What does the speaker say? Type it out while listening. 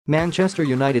Manchester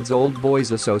United's Old Boys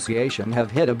Association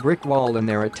have hit a brick wall in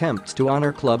their attempts to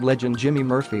honour club legend Jimmy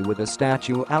Murphy with a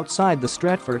statue outside the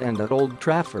Stretford End at Old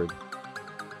Trafford.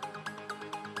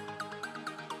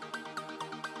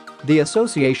 The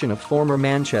Association of Former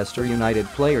Manchester United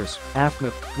Players,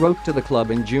 AFMUP, wrote to the club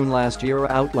in June last year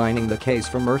outlining the case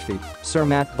for Murphy, Sir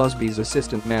Matt Busby's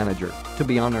assistant manager, to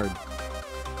be honoured.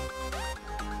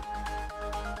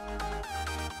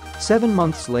 7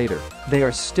 months later, they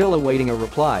are still awaiting a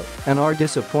reply and are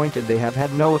disappointed they have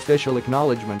had no official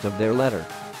acknowledgement of their letter.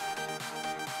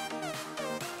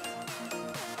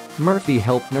 Murphy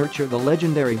helped nurture the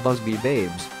legendary Busby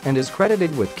Babes and is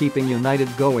credited with keeping United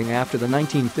going after the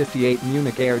 1958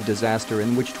 Munich air disaster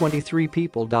in which 23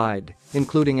 people died,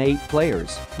 including 8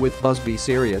 players, with Busby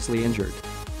seriously injured.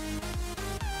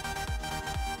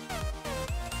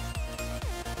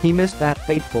 He missed that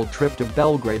fateful trip to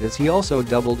Belgrade as he also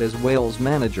doubled as Wales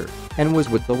manager and was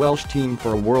with the Welsh team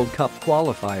for a World Cup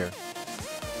qualifier.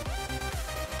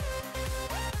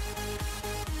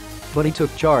 But he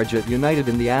took charge at United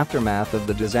in the aftermath of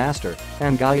the disaster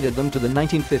and guided them to the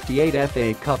 1958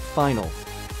 FA Cup final.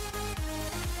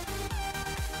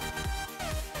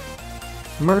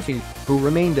 Murphy, who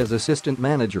remained as assistant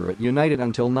manager at United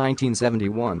until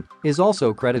 1971, is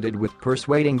also credited with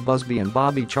persuading Busby and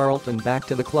Bobby Charlton back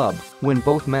to the club when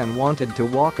both men wanted to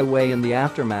walk away in the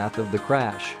aftermath of the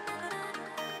crash.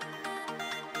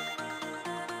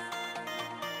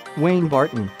 Wayne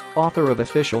Barton, author of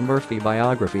official Murphy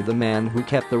biography The Man Who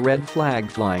Kept the Red Flag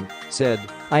Flying, said,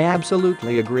 "I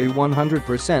absolutely agree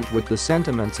 100% with the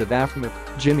sentiments of AFMUP.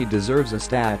 Jimmy deserves a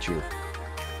statue.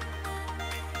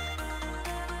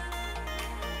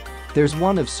 There's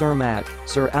one of Sir Matt,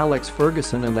 Sir Alex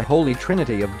Ferguson and the Holy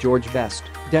Trinity of George Best,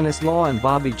 Denis Law and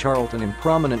Bobby Charlton in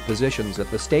prominent positions at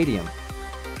the stadium."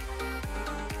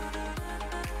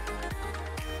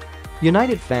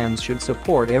 United fans should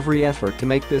support every effort to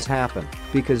make this happen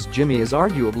because Jimmy is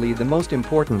arguably the most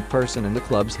important person in the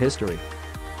club's history.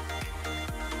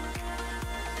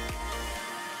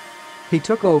 He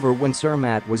took over when Sir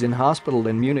Matt was in hospital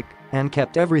in Munich and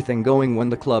kept everything going when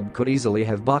the club could easily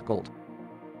have buckled.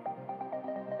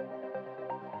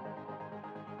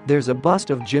 There's a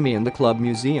bust of Jimmy in the club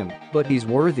museum, but he's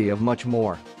worthy of much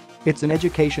more. It's an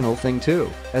educational thing too.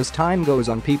 As time goes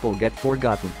on, people get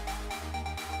forgotten.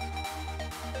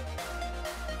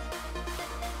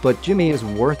 But Jimmy is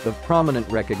worth of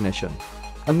prominent recognition.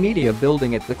 A media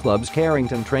building at the club's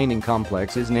Carrington Training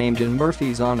Complex is named in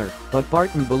Murphy's honor, but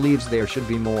Barton believes there should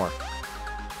be more.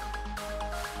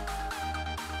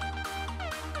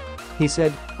 He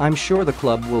said, "I'm sure the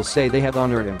club will say they have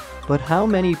honored him, but how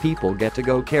many people get to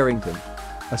go Carrington?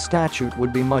 A statute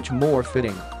would be much more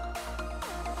fitting."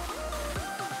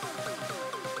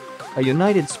 A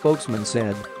United spokesman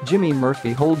said, "Jimmy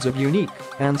Murphy holds a unique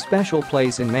and special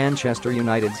place in Manchester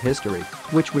United's history,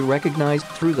 which we recognised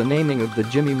through the naming of the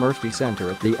Jimmy Murphy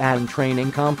Centre at the Aon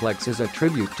Training Complex as a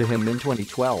tribute to him in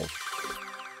 2012.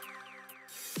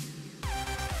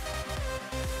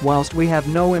 Whilst we have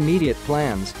no immediate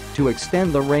plans to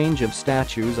extend the range of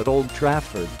statues at Old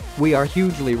Trafford, we are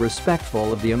hugely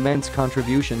respectful of the immense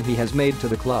contribution he has made to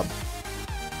the club."